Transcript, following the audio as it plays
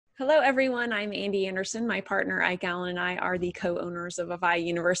Hello, everyone. I'm Andy Anderson. My partner, Ike Allen, and I are the co-owners of AVAIYA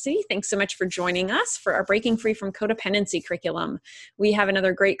University. Thanks so much for joining us for our Breaking Free from Codependency curriculum. We have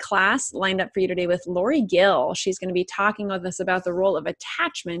another great class lined up for you today with Lori Gill. She's going to be talking with us about the role of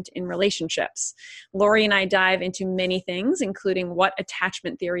attachment in relationships. Lori and I dive into many things, including what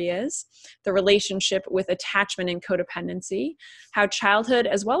attachment theory is, the relationship with attachment and codependency, how childhood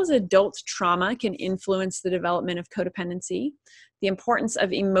as well as adult trauma can influence the development of codependency, the importance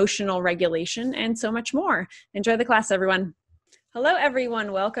of emotional regulation, and so much more. Enjoy the class, everyone. Hello,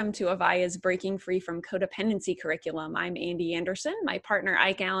 everyone. Welcome to AVAIYA's Breaking Free from Codependency curriculum. I'm Andy Anderson. My partner,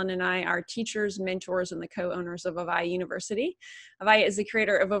 Ike Allen, and I are teachers, mentors, and the co-owners of AVAIYA University. AVAIYA is the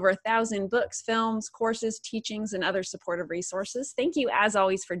creator of over 1,000 books, films, courses, teachings, and other supportive resources. Thank you, as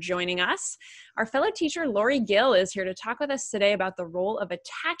always, for joining us. Our fellow teacher, Lori Gill, is here to talk with us today about the role of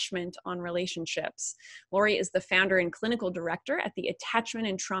attachment on relationships. Lori is the founder and clinical director at the Attachment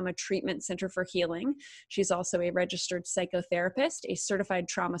and Trauma Treatment Center for Healing. She's also a registered psychotherapist, a certified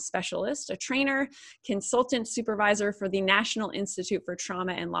trauma specialist, a trainer, consultant supervisor for the National Institute for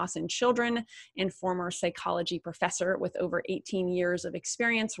Trauma and Loss in Children, and former psychology professor with over 18 years of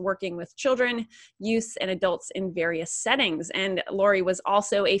experience working with children, youth, and adults in various settings. And Lori was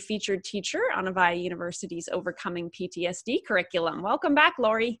also a featured teacher on AVAIYA University's Overcoming PTSD curriculum. Welcome back,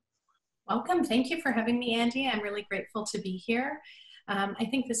 Lori. Welcome. Thank you for having me, Andy. I'm really grateful to be here. I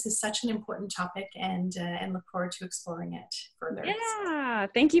think this is such an important topic and look forward to exploring it further. Yeah,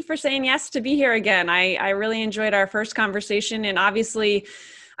 thank you for saying yes to be here again. I really enjoyed our first conversation, and obviously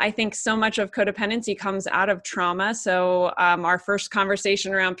I think so much of codependency comes out of trauma. So our first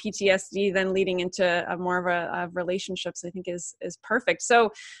conversation around PTSD, then leading into more of a relationships, I think is perfect.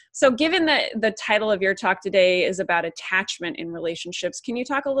 So given that the title of your talk today is about attachment in relationships, can you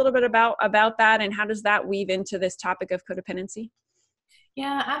talk a little bit about that, and how does that weave into this topic of codependency?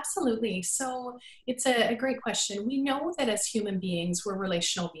 Yeah, absolutely. So it's a great question. We know that as human beings, we're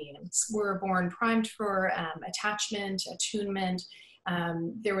relational beings. We're born primed for attachment, attunement.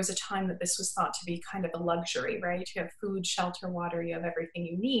 There was a time that this was thought to be kind of a luxury, right? You have food, shelter, water, you have everything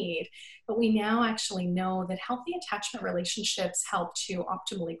you need. But we now actually know that healthy attachment relationships help to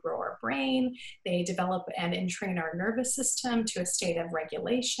optimally grow our brain. They develop and entrain our nervous system to a state of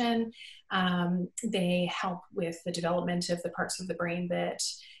regulation. They help with the development of the parts of the brain that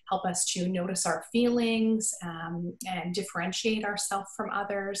help us to notice our feelings and differentiate ourselves from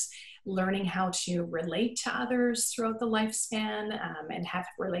others, learning how to relate to others throughout the lifespan and have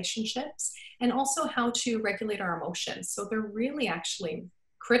relationships, and also how to regulate our emotions. So they're really actually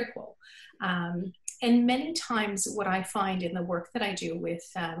critical. And many times what I find in the work that I do with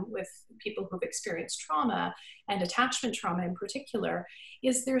people who've experienced trauma and attachment trauma in particular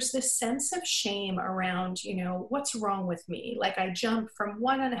is there's this sense of shame around, what's wrong with me? Like I jump from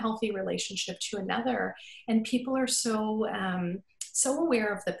one unhealthy relationship to another, and people are so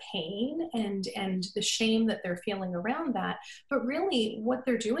aware of the pain and the shame that they're feeling around that. But really what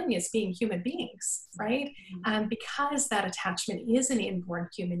they're doing is being human beings, right? Because that attachment is an inborn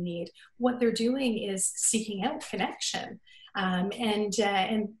human need, what they're doing is seeking out connection. And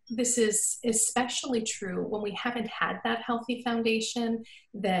this is especially true when we haven't had that healthy foundation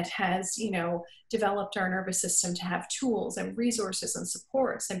that has, developed our nervous system to have tools and resources and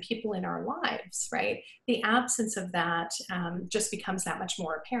supports and people in our lives, right? The absence of that just becomes that much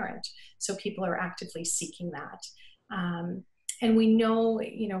more apparent. So people are actively seeking that. And we know,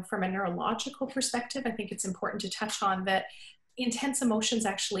 from a neurological perspective, I think it's important to touch on that intense emotions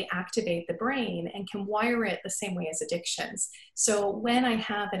actually activate the brain and can wire it the same way as addictions. So when I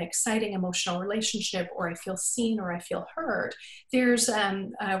have an exciting emotional relationship, or I feel seen, or I feel heard, there's a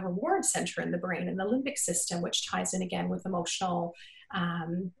reward center in the brain and the limbic system, which ties in again with emotional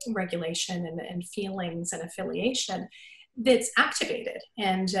regulation and feelings and affiliation, that's activated,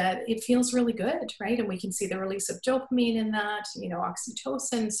 and it feels really good, right? And we can see the release of dopamine in that,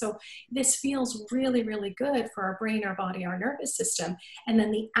 oxytocin. So this feels really, really good for our brain, our body, our nervous system. And then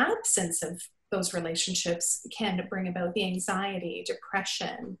the absence of those relationships can bring about the anxiety,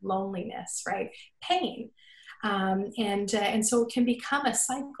 depression, loneliness, right? Pain. And so it can become a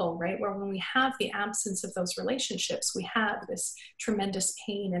cycle, right? Where when we have the absence of those relationships, we have this tremendous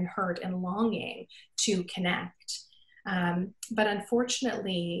pain and hurt and longing to connect. But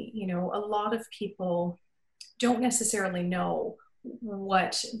unfortunately, a lot of people don't necessarily know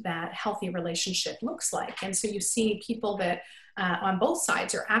what that healthy relationship looks like. And so you see people that on both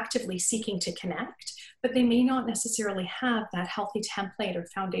sides are actively seeking to connect, but they may not necessarily have that healthy template or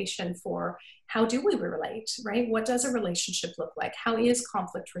foundation for how do we relate, right? What does a relationship look like? How is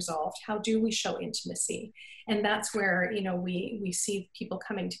conflict resolved? How do we show intimacy? And that's where, you know, we see people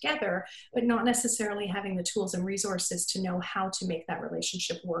coming together, but not necessarily having the tools and resources to know how to make that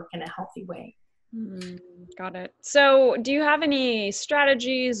relationship work in a healthy way. Got it. So do you have any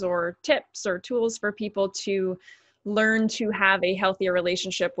strategies or tips or tools for people to learn to have a healthier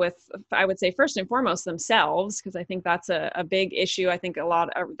relationship with, I would say, first and foremost, themselves? Because I think that's a big issue. I think a lot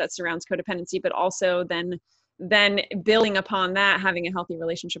that surrounds codependency, but also then building upon that, having a healthy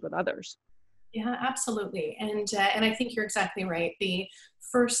relationship with others. Yeah, absolutely. And I think you're exactly right. The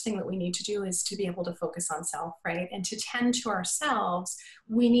first thing that we need to do is to be able to focus on self, right? And to tend to ourselves,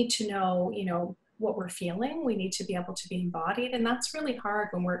 we need to know, you know, what we're feeling. We need to be able to be embodied. And that's really hard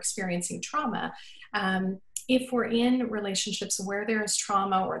when we're experiencing trauma. If we're in relationships where there is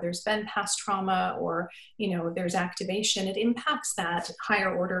trauma or there's been past trauma or, you know, there's activation, it impacts that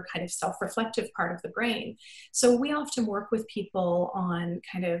higher order kind of self-reflective part of the brain. So we often work with people on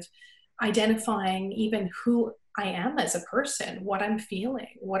kind of identifying even who I am as a person, what I'm feeling,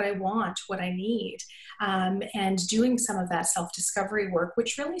 what I want, what I need, and doing some of that self-discovery work,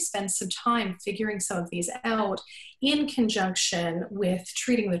 which really spends some time figuring some of these out in conjunction with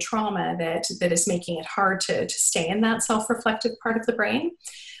treating the trauma that is making it hard to stay in that self-reflective part of the brain.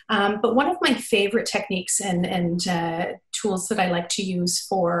 But one of my favorite techniques and tools that I like to use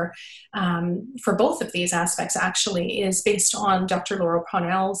for both of these aspects actually is based on Dr. Laura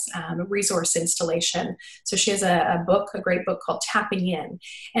Parnell's resource installation. So she has a great book called Tapping In.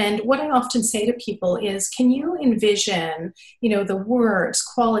 And what I often say to people is, can you envision, you know, the words,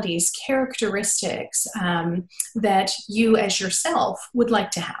 qualities, characteristics that you as yourself would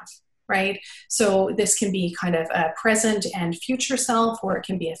like to have? Right? So this can be kind of a present and future self, or it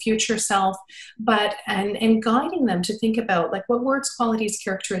can be a future self, but, and guiding them to think about like what words, qualities,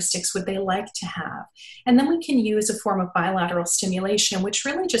 characteristics would they like to have? And then we can use a form of bilateral stimulation, which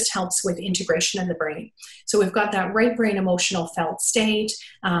really just helps with integration in the brain. So we've got that right brain emotional felt state,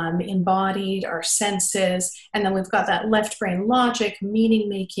 embodied, our senses, and then we've got that left brain logic, meaning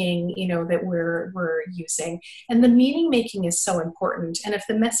making, you know, that we're using. And the meaning making is so important. And if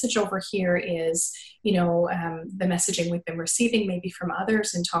the message over here is, you know, the messaging we've been receiving maybe from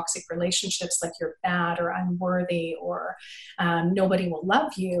others in toxic relationships, like you're bad or unworthy or nobody will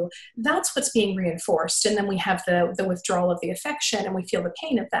love you, that's what's being reinforced. And then we have the withdrawal of the affection and we feel the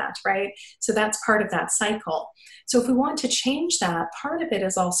pain of that, right? So that's part of that cycle. So if we want to change that, part of it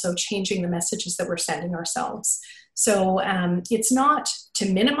is also changing the messages that we're sending ourselves. So it's not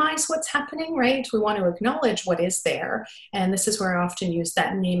to minimize what's happening, right? We want to acknowledge what is there. And this is where I often use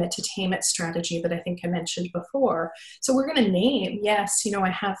that name it to tame it strategy that I think I mentioned before. So we're going to name, yes, you know, I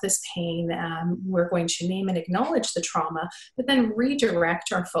have this pain. We're going to name and acknowledge the trauma, but then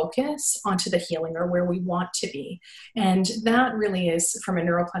redirect our focus onto the healing or where we want to be. And that really is, from a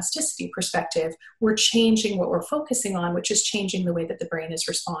neuroplasticity perspective, we're changing what we're focusing on, which is changing the way that the brain is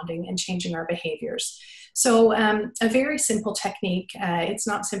responding and changing our behaviors. So a very simple technique, it's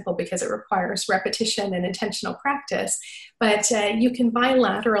not simple because it requires repetition and intentional practice, but you can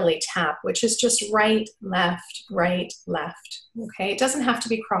bilaterally tap, which is just right, left, okay? It doesn't have to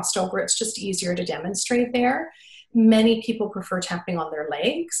be crossed over, it's just easier to demonstrate there. Many people prefer tapping on their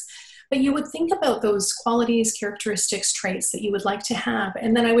legs, but you would think about those qualities, characteristics, traits that you would like to have,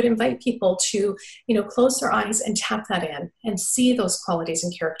 and then I would invite people to, you know, close their eyes and tap that in and see those qualities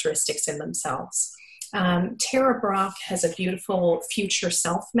and characteristics in themselves. Tara Brach has a beautiful future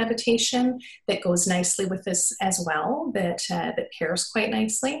self meditation that goes nicely with this as well, that pairs quite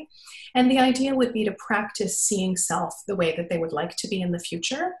nicely. And the idea would be to practice seeing self the way that they would like to be in the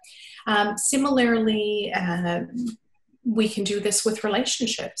future. Similarly, we can do this with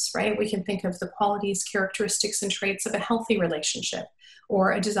relationships, right? We can think of the qualities, characteristics, and traits of a healthy relationship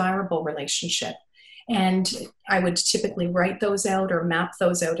or a desirable relationship. And I would typically write those out or map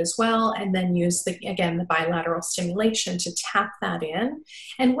those out as well, and then use, the bilateral stimulation to tap that in.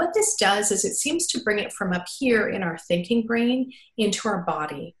 And what this does is it seems to bring it from up here in our thinking brain into our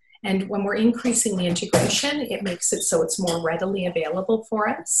body. And when we're increasing the integration, it makes it so it's more readily available for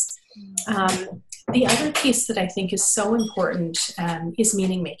us. The other piece that I think is so important is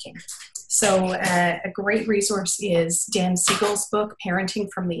meaning making. So a great resource is Dan Siegel's book, Parenting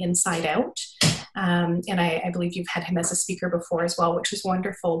from the Inside Out. And I believe you've had him as a speaker before as well, which is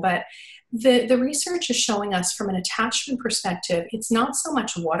wonderful. But the research is showing us from an attachment perspective, it's not so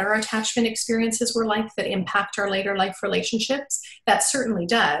much what our attachment experiences were like that impact our later life relationships. That certainly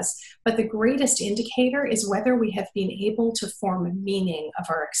does. But the greatest indicator is whether we have been able to form a meaning of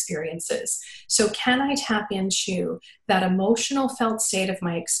our experiences. So can I tap into that emotional felt state of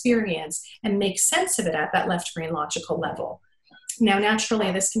my experience and make sense of it at that left brain logical level? Now,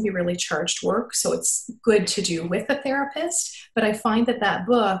 naturally, this can be really charged work, so it's good to do with a therapist. But I find that that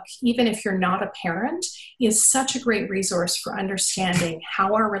book, even if you're not a parent, is such a great resource for understanding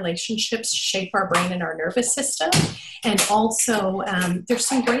how our relationships shape our brain and our nervous system. And also, there's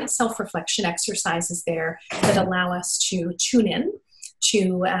some great self-reflection exercises there that allow us to tune in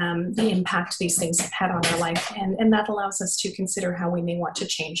to the impact these things have had on our life. And that allows us to consider how we may want to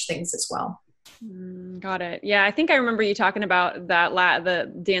change things as well. Got it. Yeah, I think I remember you talking about that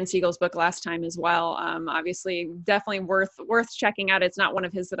the Dan Siegel's book last time as well. Obviously, definitely worth checking out. It's not one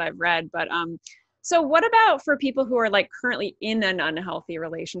of his that I've read, but so what about for people who are like currently in an unhealthy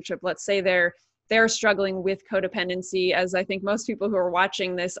relationship? Let's say they're struggling with codependency, as I think most people who are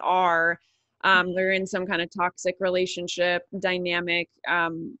watching this are. They're in some kind of toxic relationship dynamic.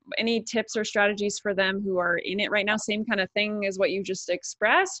 Any tips or strategies for them who are in it right now? Same kind of thing as what you just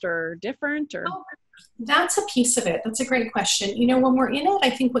expressed, or different? Or That's a piece of it. That's a great question. You know, when we're in it, I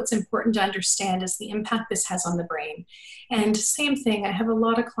think what's important to understand is the impact this has on the brain. And same thing, I have a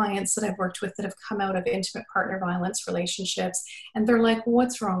lot of clients that I've worked with that have come out of intimate partner violence relationships, and they're like,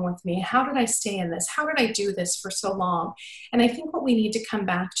 what's wrong with me? How did I stay in this? How did I do this for so long? And I think what we need to come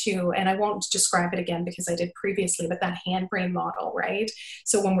back to, and I won't describe it again because I did previously, but that hand-brain model, right?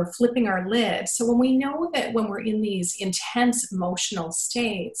 So when we're flipping our lid, so when we know that when we're in these intense emotional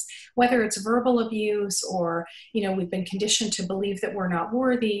states, whether it's verbal abuse, or you know, we've been conditioned to believe that we're not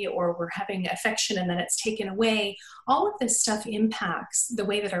worthy, or we're having affection and then it's taken away, all of this stuff impacts the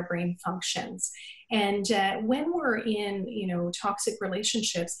way that our brain functions. And when we're in, you know, toxic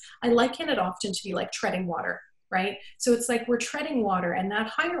relationships, I liken it often to be like treading water, right? So it's like we're treading water, and that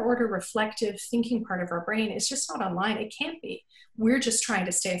higher order reflective thinking part of our brain is just not online. It can't be. We're just trying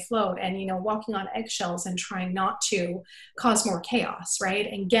to stay afloat and, you know, walking on eggshells and trying not to cause more chaos, right?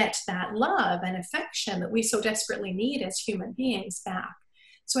 And get that love and affection that we so desperately need as human beings back.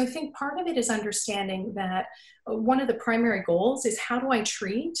 So I think part of it is understanding that one of the primary goals is, how do I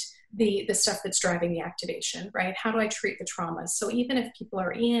treat the stuff that's driving the activation, right? How do I treat the traumas? So even if people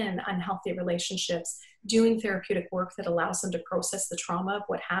are in unhealthy relationships, doing therapeutic work that allows them to process the trauma of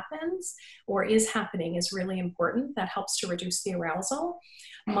what happens or is happening is really important. That helps to reduce the arousal.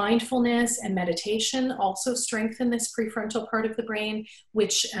 Mindfulness and meditation also strengthen this prefrontal part of the brain,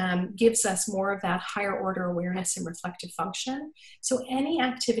 which gives us more of that higher order awareness and reflective function. So any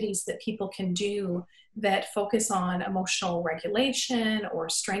activities that people can do that focus on emotional regulation or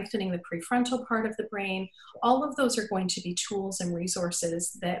strengthening the prefrontal part of the brain, all of those are going to be tools and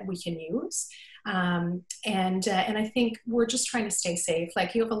resources that we can use. And I think we're just trying to stay safe.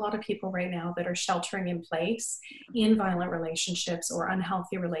 Like, you have a lot of people right now that are sheltering in place in violent relationships or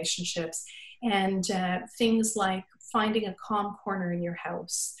unhealthy relationships. And things like finding a calm corner in your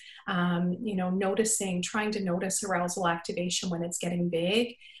house, you know, trying to notice arousal activation when it's getting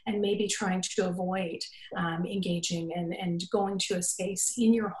big, and maybe trying to avoid engaging and going to a space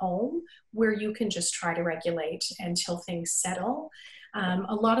in your home where you can just try to regulate until things settle.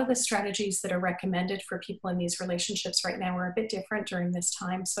 A lot of the strategies that are recommended for people in these relationships right now are a bit different during this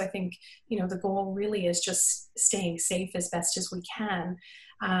time. So I think, you know, the goal really is just staying safe as best as we can.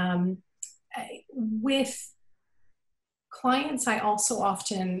 With clients, I also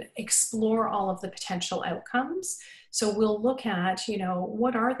often explore all of the potential outcomes. So we'll look at, you know,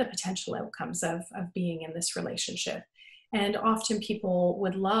 what are the potential outcomes of being in this relationship? And often people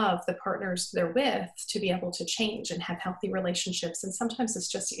would love the partners they're with to be able to change and have healthy relationships. And sometimes this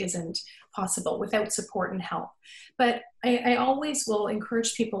just isn't possible without support and help. But I always will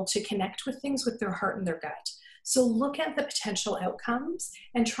encourage people to connect with things with their heart and their gut. So look at the potential outcomes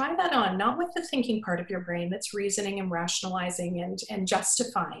and try that on, not with the thinking part of your brain that's reasoning and rationalizing and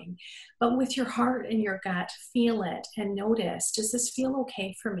justifying, but with your heart and your gut. Feel it and notice, does this feel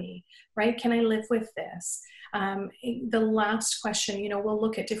okay for me, right? Can I live with this? The last question, you know, we'll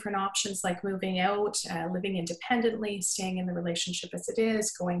look at different options like moving out, living independently, staying in the relationship as it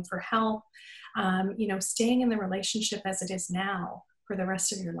is, going for help, you know, staying in the relationship as it is now for the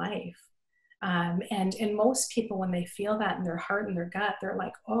rest of your life. And most people, when they feel that in their heart and their gut, they're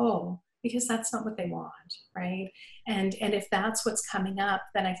like, oh, because that's not what they want, right? And if that's what's coming up,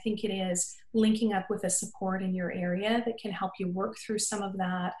 then I think it is linking up with a support in your area that can help you work through some of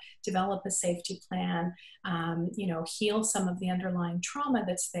that, develop a safety plan, heal some of the underlying trauma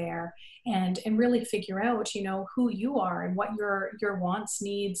that's there, and really figure out, who you are and what your wants,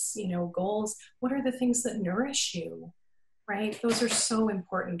 needs, goals. What are the things that nourish you, right? Those are so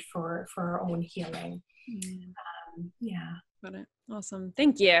important for our own healing. Yeah. Got it. Awesome.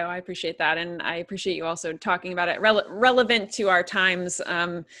 Thank you. I appreciate that. And I appreciate you also talking about it relevant to our times,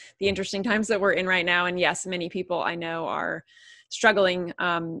 the interesting times that we're in right now. And yes, many people I know are struggling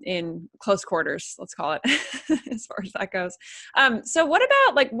in close quarters, let's call it, as far as that goes. So what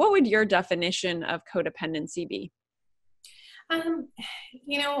about what would your definition of codependency be?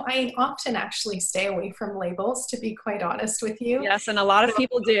 I often actually stay away from labels, to be quite honest with you. Yes, and a lot of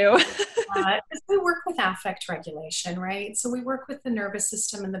people do. We work with affect regulation, right? So we work with the nervous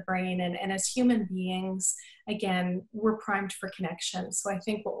system and the brain, and as human beings, again, we're primed for connection. So I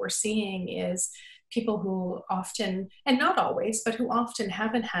think what we're seeing is people who often, and not always, but who often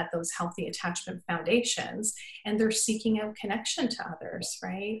haven't had those healthy attachment foundations, and they're seeking out connection to others,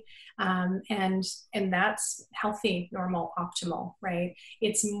 right? And that's healthy, normal, optimal, right?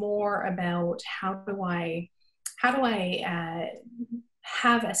 It's more about how do I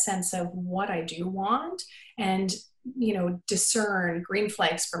have a sense of what I do want, and discern green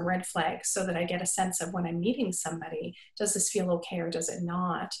flags from red flags, so that I get a sense of when I'm meeting somebody, does this feel okay or does it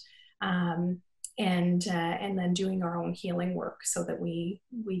not? And then doing our own healing work so that we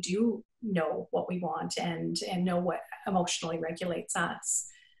do know what we want and know what emotionally regulates us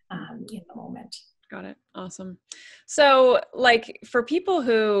in the moment. Got it. Awesome. So for people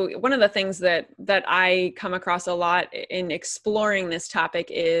who, one of the things that I come across a lot in exploring this topic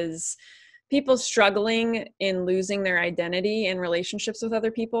is people struggling in losing their identity in relationships with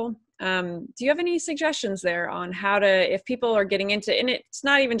other people. Do you have any suggestions there on how to, if people are getting into, and it's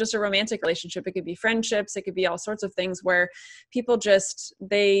not even just a romantic relationship, it could be friendships, it could be all sorts of things where people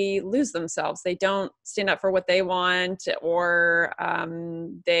they lose themselves. They don't stand up for what they want, or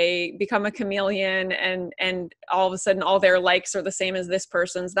they become a chameleon and all of a sudden all their likes are the same as this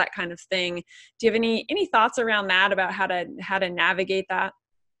person's, that kind of thing. Do you have any thoughts around that, about how to navigate that?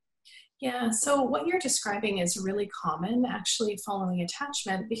 Yeah, so what you're describing is really common actually following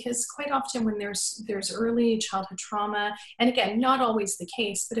attachment, because quite often when there's early childhood trauma, and again, not always the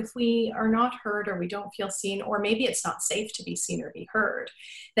case, but if we are not heard or we don't feel seen, or maybe it's not safe to be seen or be heard,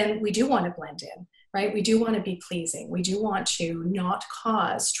 then we do want to blend in, right? We do want to be pleasing. We do want to not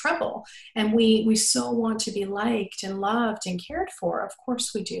cause trouble. And we so want to be liked and loved and cared for. Of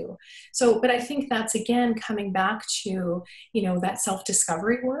course we do. So, but I think that's again coming back to, that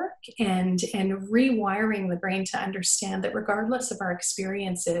self-discovery work and rewiring the brain to understand that regardless of our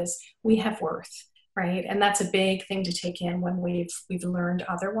experiences, we have worth. Right. And that's a big thing to take in when we've learned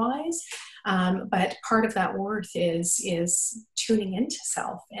otherwise. But part of that worth is tuning into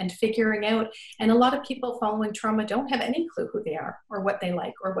self and figuring out. And a lot of people following trauma don't have any clue who they are or what they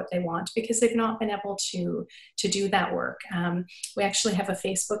like or what they want, because they've not been able to do that work. We actually have a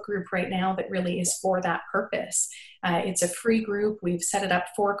Facebook group right now that really is for that purpose. It's a free group. We've set it up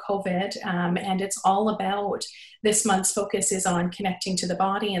for COVID, and it's all about, this month's focus is on connecting to the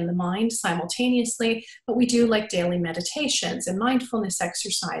body and the mind simultaneously, but we do daily meditations and mindfulness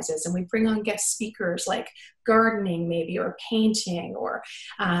exercises, and we bring on guest speakers like gardening maybe, or painting, or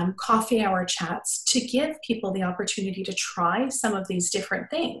coffee hour chats, to give people the opportunity to try some of these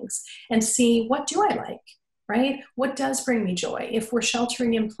different things and see, what do I like, right? What does bring me joy? If we're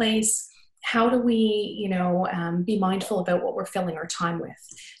sheltering in place, how do we, be mindful about what we're filling our time with?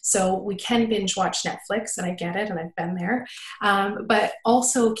 So we can binge watch Netflix, and I get it, and I've been there. But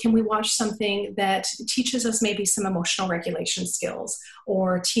also, can we watch something that teaches us maybe some emotional regulation skills,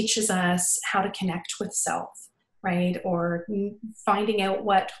 or teaches us how to connect with self, right? Or finding out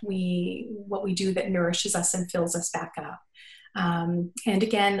what we do that nourishes us and fills us back up. And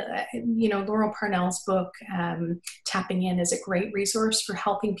again, Laurel Parnell's book, Tapping In, is a great resource for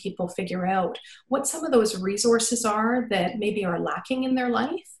helping people figure out what some of those resources are that maybe are lacking in their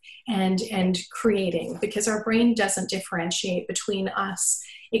life, and creating, because our brain doesn't differentiate between us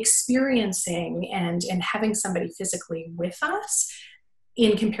experiencing and having somebody physically with us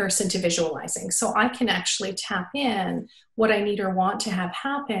in comparison to visualizing. So I can actually tap in what I need or want to have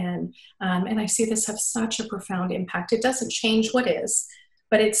happen. And I see this have such a profound impact. It doesn't change what is,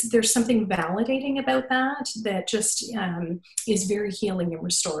 but there's something validating about that just is very healing and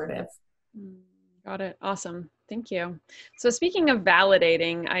restorative. Got it. Awesome. Thank you. So speaking of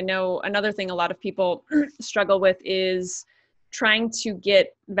validating, I know another thing a lot of people struggle with is trying to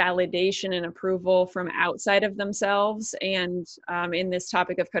get validation and approval from outside of themselves. And in this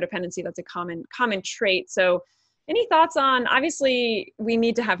topic of codependency, that's a common trait. So any thoughts on, obviously we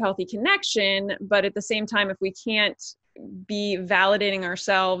need to have healthy connection, but at the same time, if we can't be validating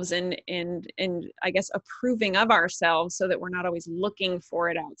ourselves and I guess approving of ourselves so that we're not always looking for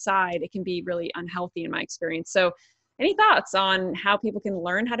it outside, it can be really unhealthy in my experience. So any thoughts on how people can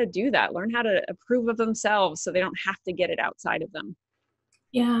learn how to do that, learn how to approve of themselves so they don't have to get it outside of them?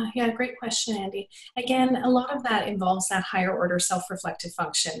 Yeah, great question, Andy. Again, a lot of that involves that higher order self-reflective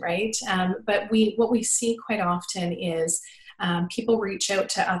function, right? But what we see quite often is people reach out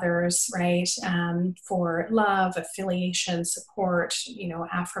to others, right, for love, affiliation, support,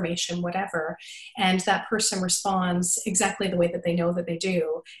 affirmation, whatever, and that person responds exactly the way that they know that they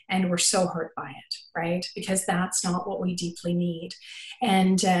do, and we're so hurt by it, right? Because that's not what we deeply need,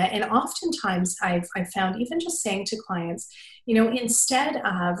 and oftentimes I've found, even just saying to clients, instead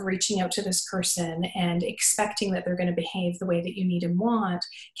of reaching out to this person and expecting that they're going to behave the way that you need and want,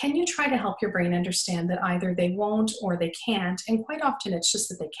 can you try to help your brain understand that either they won't or they can't? And quite often it's just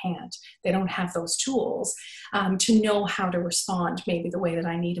that they can't. They don't have those tools to know how to respond maybe the way that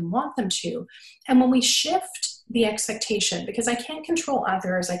I need and want them to. And when we shift the expectation, because I can't control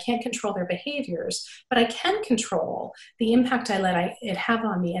others, I can't control their behaviors, but I can control the impact I let it have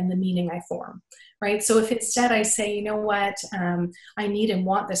on me and the meaning I form. Right? So if instead I say, you know what, I need and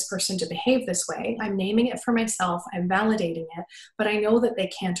want this person to behave this way, I'm naming it for myself, I'm validating it, but I know that they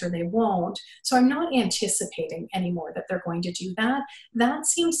can't or they won't. So I'm not anticipating anymore that they're going to do that. That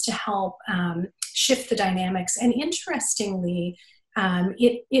seems to help shift the dynamics. And interestingly,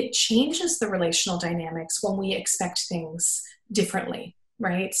 it changes the relational dynamics when we expect things differently.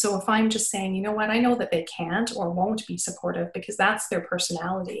 Right? So if I'm just saying, you know what, I know that they can't or won't be supportive because that's their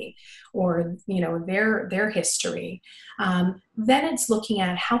personality or, their history, then it's looking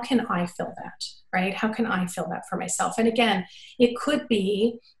at how can I fill that, right? How can I fill that for myself? And again, it could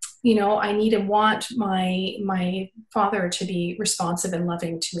be, I need and want my father to be responsive and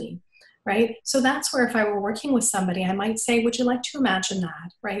loving to me. Right? So that's where if I were working with somebody, I might say, would you like to imagine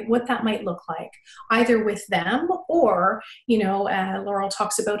that, right? What that might look like, either with them or, Laurel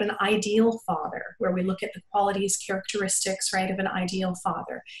talks about an ideal father, where we look at the qualities, characteristics, right, of an ideal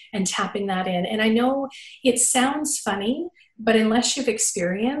father and tapping that in. And I know it sounds funny, but unless you've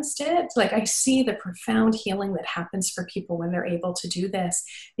experienced it, like I see the profound healing that happens for people when they're able to do this,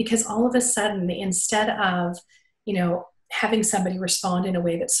 because all of a sudden, instead of, having somebody respond in a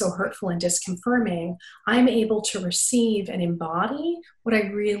way that's so hurtful and disconfirming, I'm able to receive and embody what I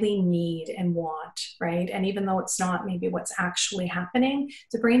really need and want, right? And even though it's not maybe what's actually happening,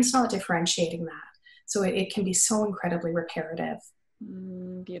 the brain's not differentiating that. So it can be so incredibly reparative.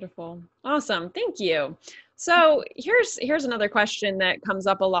 Beautiful. Awesome. Thank you. So here's another question that comes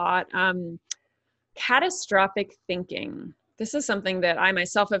up a lot. Catastrophic thinking. This is something that I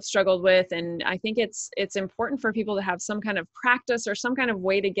myself have struggled with, and I think it's important for people to have some kind of practice or some kind of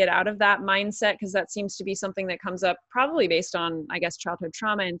way to get out of that mindset, because that seems to be something that comes up probably based on, I guess, childhood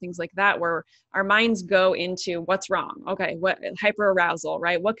trauma and things like that, where our minds go into what's wrong. Okay, what hyperarousal,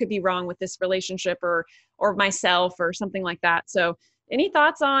 right? What could be wrong with this relationship or myself or something like that. So any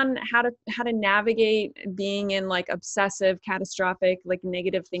thoughts on how to navigate being in like obsessive, catastrophic, like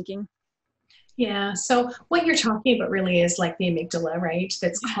negative thinking? Yeah. So what you're talking about really is like the amygdala, right?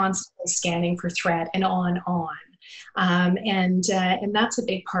 That's constantly scanning for threat and on. And that's a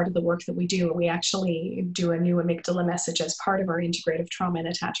big part of the work that we do. We actually do a new amygdala message as part of our integrative trauma and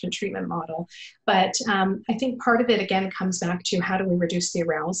attachment treatment model. But I think part of it, again, comes back to how do we reduce the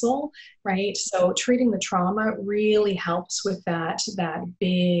arousal, right? So treating the trauma really helps with that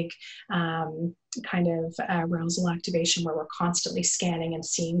big kind of arousal activation where we're constantly scanning and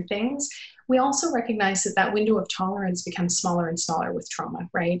seeing things. We also recognize that window of tolerance becomes smaller and smaller with trauma,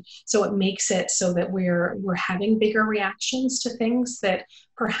 right? So it makes it so that we're having bigger reactions to things that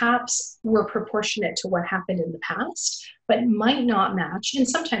perhaps were proportionate to what happened in the past, but might not match. And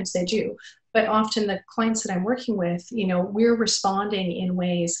sometimes they do. But often the clients that I'm working with, we're responding in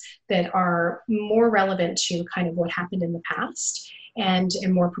ways that are more relevant to kind of what happened in the past and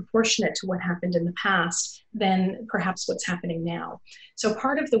more proportionate to what happened in the past than perhaps what's happening now. So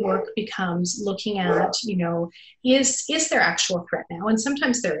part of the work becomes looking at, is there actual threat now? And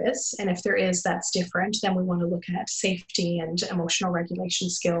sometimes there is. And if there is, that's different. Then we want to look at safety and emotional regulation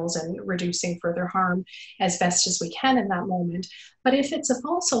skills and reducing further harm as best as we can in that moment. But if it's a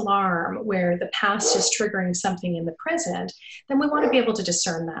false alarm where the past is triggering something in the present, then we want to be able to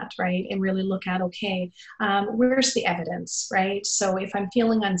discern that, right? And really look at, okay, where's the evidence, right? So if I'm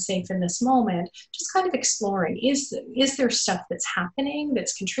feeling unsafe in this moment, just kind of experience exploring, is there stuff that's happening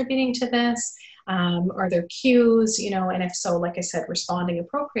that's contributing to this? Are there cues, and if so, like I said, responding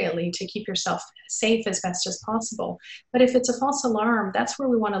appropriately to keep yourself safe as best as possible. But if it's a false alarm, that's where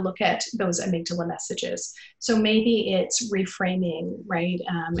we want to look at those amygdala messages. So maybe it's reframing, right?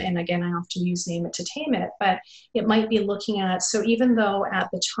 And again, I often use name it to tame it, but it might be looking at, so even though at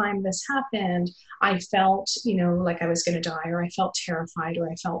the time this happened, I felt, like I was going to die, or I felt terrified, or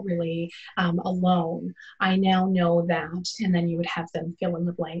I felt really alone, I now know that. And then you would have them fill in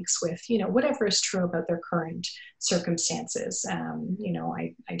the blanks with, whatever is true about their current circumstances.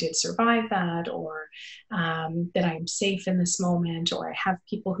 I did survive that, or that I'm safe in this moment, or I have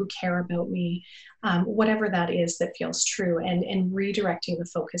people who care about me, whatever that is that feels true, and redirecting the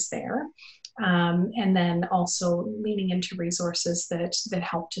focus there. And then also leaning into resources that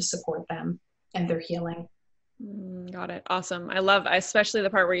help to support them and their healing. Got it. Awesome. I love, especially the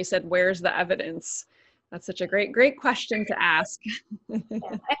part where you said, where's the evidence? That's such a great question to ask. Yeah.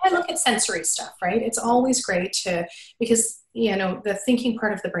 I look at sensory stuff, right? It's always great because, the thinking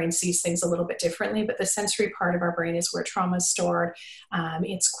part of the brain sees things a little bit differently, but the sensory part of our brain is where trauma is stored.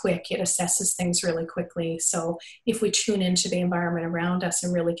 It's quick. It assesses things really quickly. So if we tune into the environment around us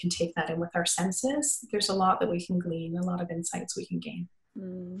and really can take that in with our senses, there's a lot that we can glean, a lot of insights we can gain.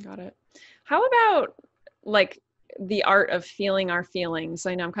 Got it. How about the art of feeling our feelings?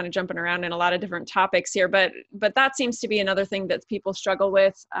 I know I'm kind of jumping around in a lot of different topics here, but that seems to be another thing that people struggle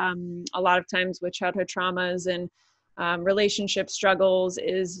with a lot of times with childhood traumas and relationship struggles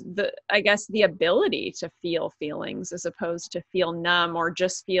is the ability to feel feelings as opposed to feel numb or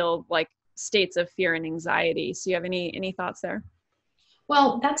just feel like states of fear and anxiety. So you have any thoughts there?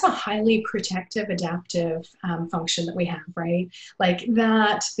 Well, that's a highly protective, adaptive function that we have, right? Like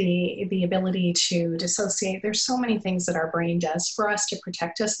that, the ability to dissociate. There's so many things that our brain does for us to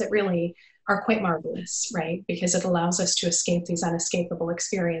protect us that really are quite marvelous, right? Because it allows us to escape these unescapable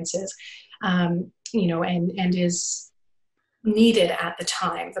experiences, and is needed at the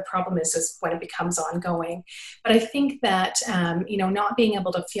time. The problem is when it becomes ongoing. But I think that, not being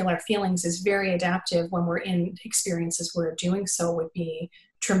able to feel our feelings is very adaptive when we're in experiences where doing so would be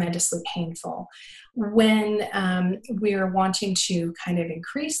tremendously painful. When we're wanting to kind of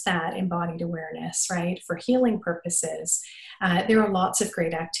increase that embodied awareness, right, for healing purposes, there are lots of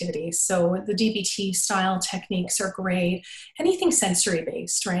great activities. So the DBT style techniques are great. Anything sensory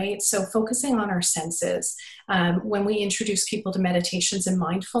based, right? So focusing on our senses. When we introduce people to meditations and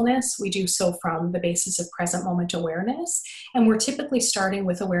mindfulness, we do so from the basis of present moment awareness. And we're typically starting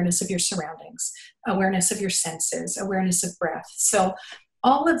with awareness of your surroundings, awareness of your senses, awareness of breath. So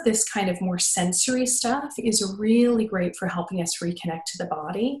all of this kind of more sensory stuff is really great for helping us reconnect to the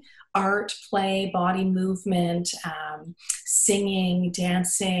body. Art, play, body movement, singing,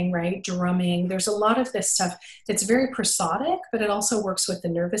 dancing, right? Drumming. There's a lot of this stuff that's very prosodic, but it also works with the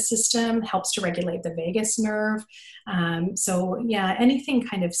nervous system, helps to regulate the vagus nerve. So yeah, anything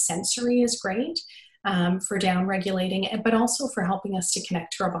kind of sensory is great. For down regulating, but also for helping us to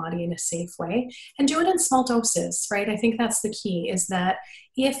connect to our body in a safe way, and do it in small doses, right? I think that's the key, is that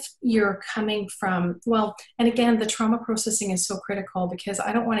if you're coming from, and again, the trauma processing is so critical, because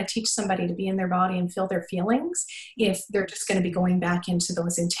I don't want to teach somebody to be in their body and feel their feelings if they're just going to be going back into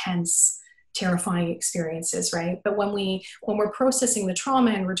those intense, terrifying experiences, right? But when we're processing the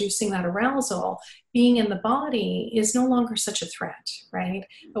trauma and reducing that arousal, being in the body is no longer such a threat, right?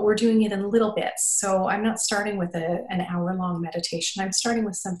 But we're doing it in little bits. So I'm not starting with an hour-long meditation. I'm starting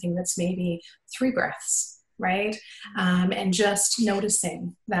with something that's maybe 3 breaths, right? And just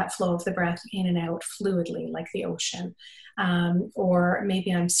noticing that flow of the breath in and out fluidly, like the ocean. Or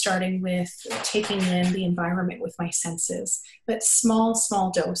maybe I'm starting with taking in the environment with my senses, but small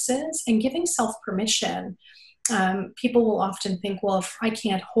doses, and giving self permission. People will often think, well, if I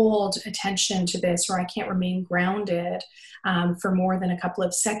can't hold attention to this, or I can't remain grounded for more than a couple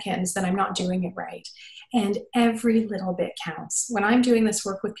of seconds, then I'm not doing it right. And every little bit counts. When I'm doing this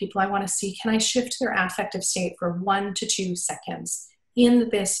work with people, I want to see, can I shift their affective state for 1 to 2 seconds in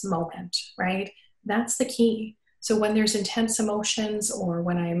this moment, right? That's the key. So when there's intense emotions, or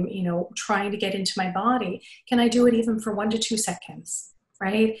when I'm, trying to get into my body, can I do it even for 1 to 2 seconds,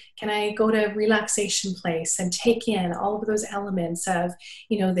 right? Can I go to a relaxation place and take in all of those elements of,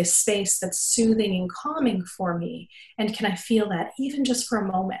 this space that's soothing and calming for me? And can I feel that even just for a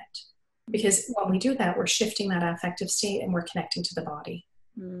moment? Because when we do that, we're shifting that affective state and we're connecting to the body.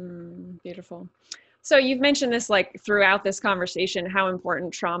 Beautiful. So you've mentioned this throughout this conversation, how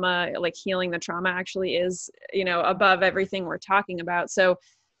important trauma, healing the trauma actually is, above everything we're talking about. So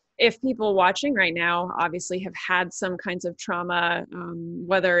if people watching right now obviously have had some kinds of trauma,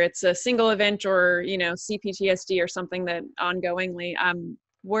 whether it's a single event or, CPTSD or something that ongoingly,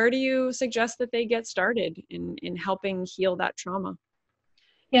 where do you suggest that they get started in helping heal that trauma?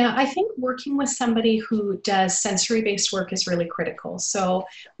 Yeah, I think working with somebody who does sensory-based work is really critical. So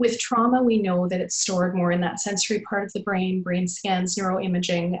with trauma, we know that it's stored more in that sensory part of the brain. Brain scans,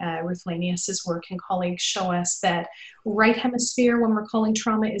 neuroimaging, Ruth Lanius's work and colleagues show us that right hemisphere, when we're calling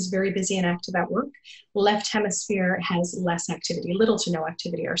trauma, is very busy and active at work. Left hemisphere has less activity, little to no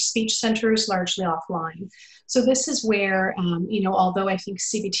activity. Our speech center is largely offline. So this is where, although I think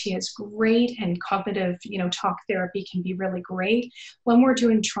CBT is great and cognitive, talk therapy can be really great, when we're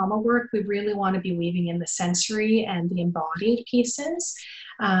doing trauma work, we really want to be weaving in the sensory and the embodied pieces.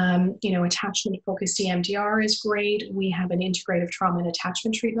 Attachment-focused EMDR is great. We have an integrative trauma and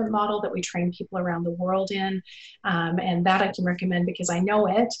attachment treatment model that we train people around the world in, and that I can recommend because I know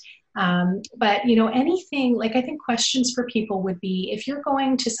it. But anything, like, I think questions for people would be, if you're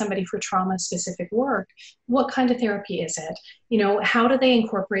going to somebody for trauma specific work, what kind of therapy is it? How do they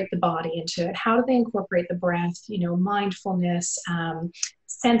incorporate the body into it? How do they incorporate the breath, mindfulness,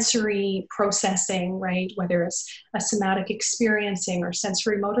 sensory processing, right? Whether it's a somatic experiencing or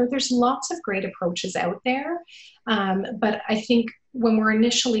sensory motor, there's lots of great approaches out there. But I think when we're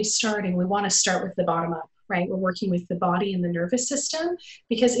initially starting, we want to start with the bottom up. Right? We're working with the body and the nervous system,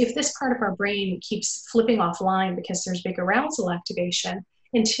 because if this part of our brain keeps flipping offline because there's big arousal activation,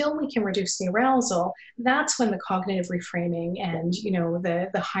 until we can reduce the arousal, that's when the cognitive reframing and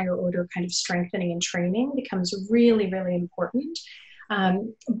the higher order kind of strengthening and training becomes really, really important.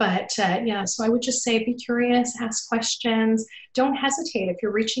 So I would just say, be curious, ask questions. Don't hesitate if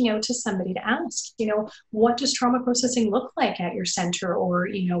you're reaching out to somebody to ask, what does trauma processing look like at your center or,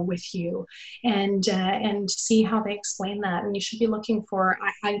 with you, and see how they explain that. And you should be looking for,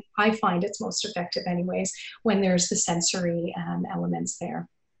 I find it's most effective anyways, when there's the sensory elements there.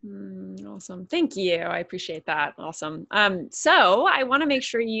 Awesome. Thank you. I appreciate that. Awesome. So I want to make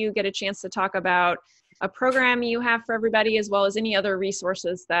sure you get a chance to talk about a program you have for everybody, as well as any other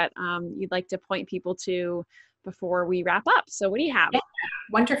resources that you'd like to point people to before we wrap up. So what do you have? Yeah,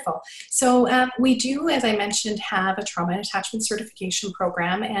 wonderful. So we do, as I mentioned, have a trauma and attachment certification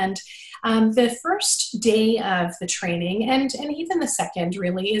program. And the first day of the training, and even the second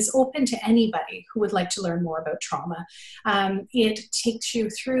really, is open to anybody who would like to learn more about trauma. It takes you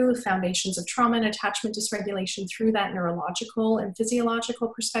through foundations of trauma and attachment dysregulation through that neurological and physiological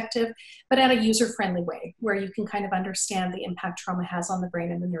perspective, but at a user-friendly way, where you can kind of understand the impact trauma has on the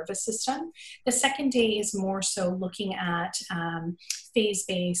brain and the nervous system. The second day is more so looking at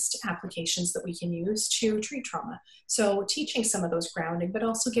phase-based applications that we can use to treat trauma. So teaching some of those grounding, but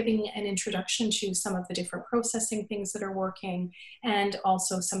also giving an introduction to some of the different processing things that are working, and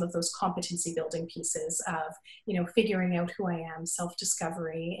also some of those competency building pieces of, figuring out who I am,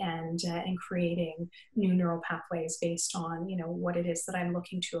 self-discovery, and creating new neural pathways based on, what it is that I'm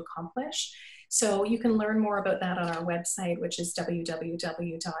looking to accomplish. So you can learn more about that on our website, which is www.attch.org.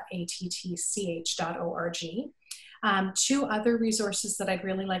 Two other resources that I'd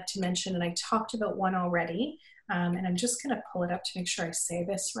really like to mention, and I talked about one already, and I'm just going to pull it up to make sure I say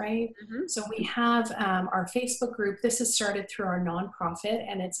this right. Mm-hmm. So we have our Facebook group. This is started through our nonprofit,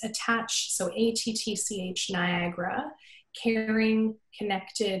 and it's attached, so ATTCH Niagara, Caring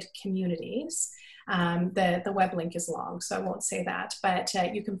Connected Communities. The web link is long, so I won't say that, but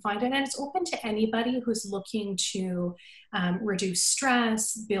you can find it, and it's open to anybody who's looking to reduce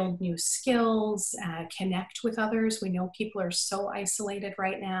stress, build new skills, connect with others. We know people are so isolated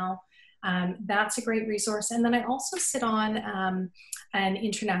right now. That's a great resource. And then I also sit on an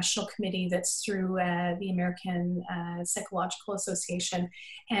international committee that's through the American Psychological Association,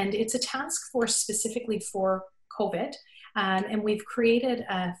 and it's a task force specifically for COVID. And we've created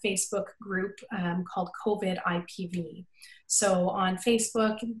a Facebook group called COVID IPV. So on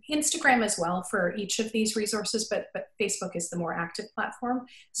Facebook, Instagram as well for each of these resources, but Facebook is the more active platform.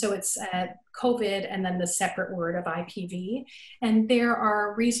 So it's COVID and then the separate word of IPV. And there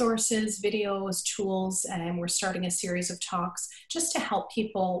are resources, videos, tools, and we're starting a series of talks just to help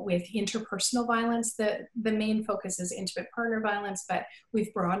people with interpersonal violence. The main focus is intimate partner violence, but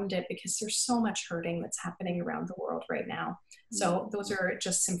we've broadened it because there's so much hurting that's happening around the world right now. So those are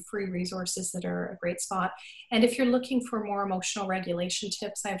just some free resources that are a great spot. And if you're looking for more emotional regulation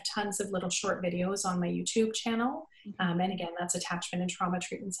tips, I have tons of little short videos on my YouTube channel. And again, that's Attachment and Trauma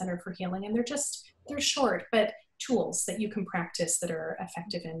Treatment Center for Healing. And they're short, but tools that you can practice that are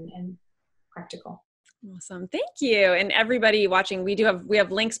effective and practical. Awesome. Thank you. And everybody watching, we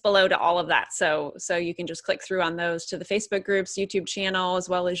have links below to all of that. So you can just click through on those to the Facebook groups, YouTube channel, as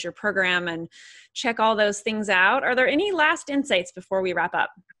well as your program, and check all those things out. Are there any last insights before we wrap up?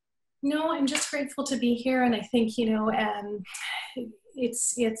 No, I'm just grateful to be here, and I think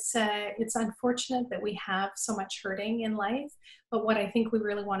it's unfortunate that we have so much hurting in life. But what I think we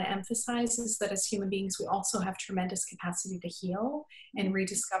really want to emphasize is that as human beings, we also have tremendous capacity to heal and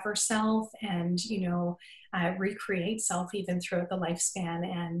rediscover self, and recreate self even throughout the lifespan.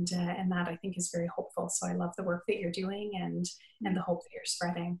 And that, I think, is very hopeful. So I love the work that you're doing and the hope that you're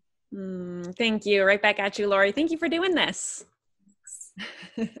spreading. Thank you. Right back at you, Lori. Thank you for doing this.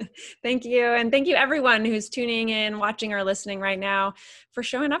 Thank you. And thank you everyone who's tuning in, watching, or listening right now, for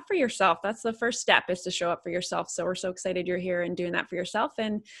showing up for yourself. That's the first step, is to show up for yourself. So we're so excited you're here and doing that for yourself.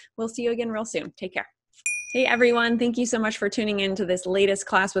 And we'll see you again real soon. Take care. Hey everyone, thank you so much for tuning in to this latest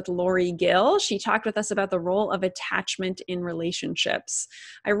class with Lori Gill. She talked with us about the role of attachment in relationships.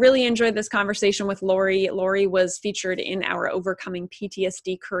 I really enjoyed this conversation with Lori. Lori was featured in our Overcoming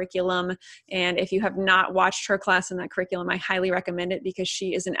PTSD curriculum. And if you have not watched her class in that curriculum, I highly recommend it, because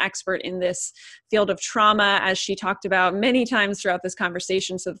she is an expert in this field of trauma, as she talked about many times throughout this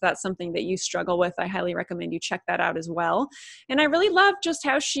conversation. So if that's something that you struggle with, I highly recommend you check that out as well. And I really love just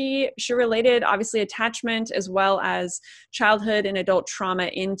how she related, obviously, attachment as well as childhood and adult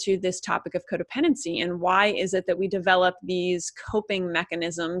trauma into this topic of codependency. And why is it that we develop these coping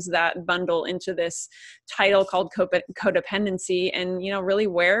mechanisms that bundle into this title called codependency, and really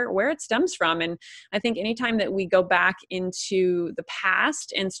where it stems from. And I think anytime that we go back into the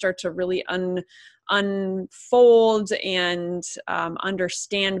past and start to really unfold and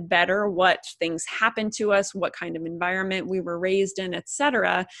understand better what things happen to us, what kind of environment we were raised in,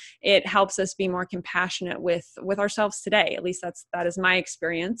 etc., it helps us be more compassionate with ourselves today. At least that is my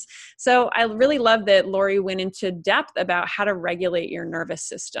experience. So I really love that Lori went into depth about how to regulate your nervous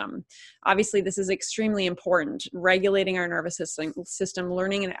system. Obviously, this is extremely important. Regulating our nervous system,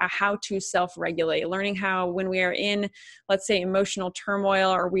 learning how to self-regulate, learning how, when we are in, let's say, emotional turmoil,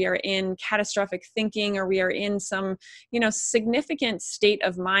 or we are in catastrophic thinking, or we are in some, significant state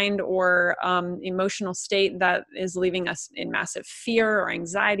of mind or emotional state that is leaving us in massive fear or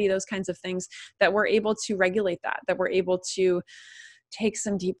anxiety, those kinds of things, that we're able to regulate that we're able to take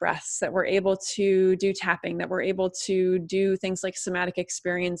some deep breaths, that we're able to do tapping, that we're able to do things like somatic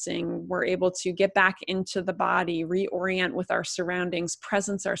experiencing, we're able to get back into the body, reorient with our surroundings,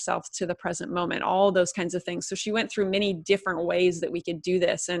 presence ourselves to the present moment, all those kinds of things. So she went through many different ways that we could do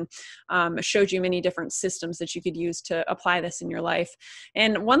this, and showed you many different systems that you could use to apply this in your life.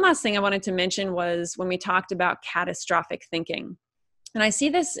 And one last thing I wanted to mention was when we talked about catastrophic thinking. And I see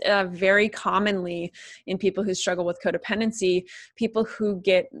this very commonly in people who struggle with codependency, people who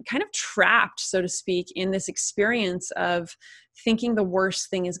get kind of trapped, so to speak, in this experience of thinking the worst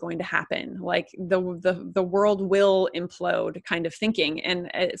thing is going to happen, like the world will implode kind of thinking.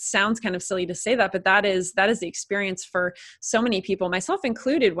 And it sounds kind of silly to say that, but that is the experience for so many people, myself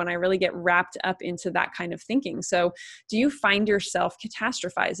included, when I really get wrapped up into that kind of thinking. So do you find yourself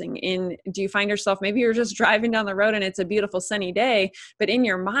catastrophizing? Do you find yourself, maybe you're just driving down the road and it's a beautiful sunny day, but in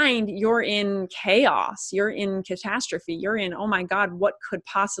your mind, you're in chaos, you're in catastrophe, you're in, oh my God, what could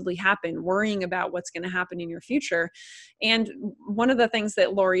possibly happen, worrying about what's going to happen in your future. And one of the things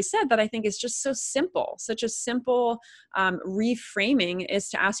that Lori said that I think is just so simple, such a simple reframing, is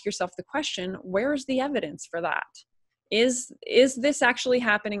to ask yourself the question, where's the evidence for that? Is this actually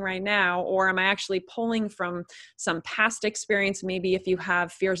happening right now? Or am I actually pulling from some past experience? Maybe if you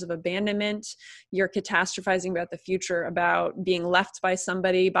have fears of abandonment, you're catastrophizing about the future, about being left by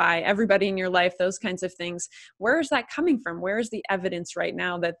somebody, by everybody in your life, those kinds of things. Where is that coming from? Where is the evidence right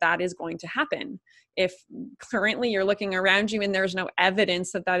now that is going to happen? If currently you're looking around you and there's no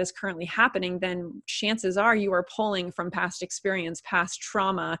evidence that is currently happening, then chances are you are pulling from past experience, past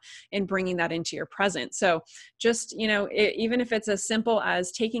trauma, and bringing that into your present. So just, even if it's as simple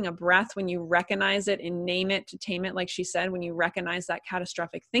as taking a breath when you recognize it and name it to tame it, like she said, when you recognize that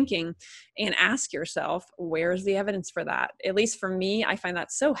catastrophic thinking, and ask yourself, where's the evidence for that? At least for me, I find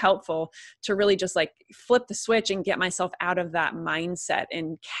that so helpful to really just like flip the switch and get myself out of that mindset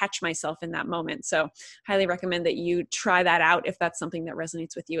and catch myself in that moment. So highly recommend that you try that out if that's something that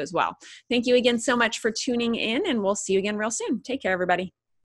resonates with you as well. Thank you again so much for tuning in, and we'll see you again real soon. Take care, everybody.